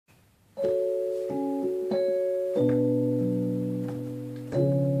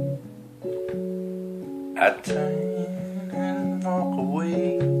I turn and walk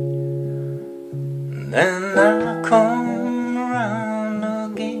away, and then I come around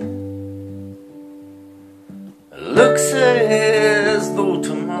again. Looks as though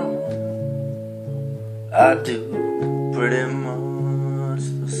tomorrow I do pretty much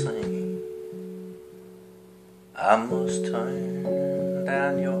the same. I must turn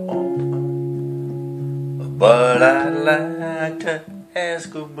down your offer, but I'd like to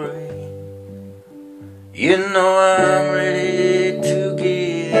ask a break. You know I'm ready to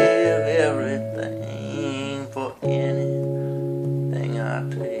give everything for anything I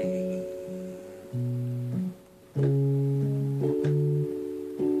take.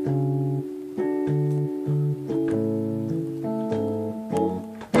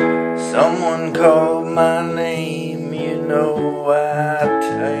 Someone called my name, you know I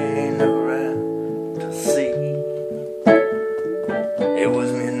turned around to see. It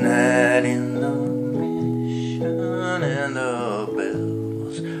was midnight in the mission, and the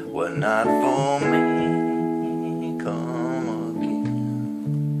bells were not for me. Come again,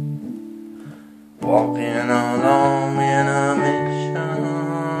 walking along in a mission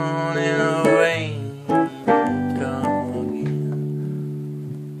in a rain. Come again,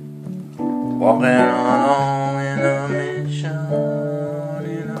 walking along in a mission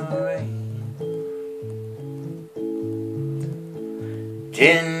in a rain.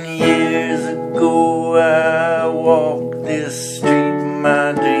 10 years ago I walked this street,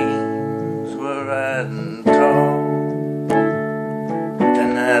 my dreams were riding tall.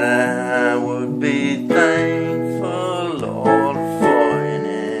 Tonight I would be thankful, Lord, for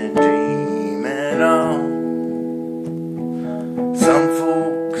any dream at all. Some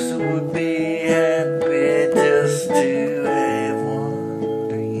folks would be happy just to have one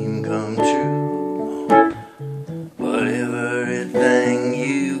dream come true, but everything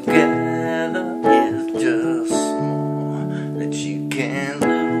you gather is just more that you can't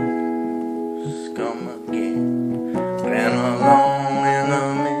lose. Come again, been along in a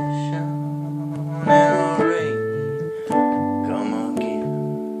mission in a rain. Come again,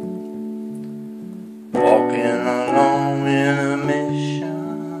 walking along in a mission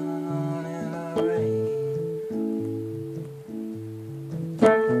in a rain.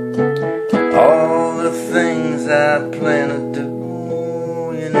 All the things I plan to do,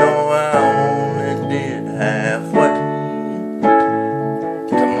 you know I only did halfway.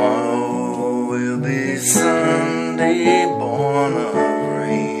 Tomorrow will be Sunday, born a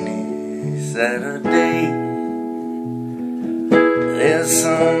rainy Saturday. There's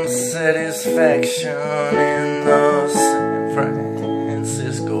some satisfaction in the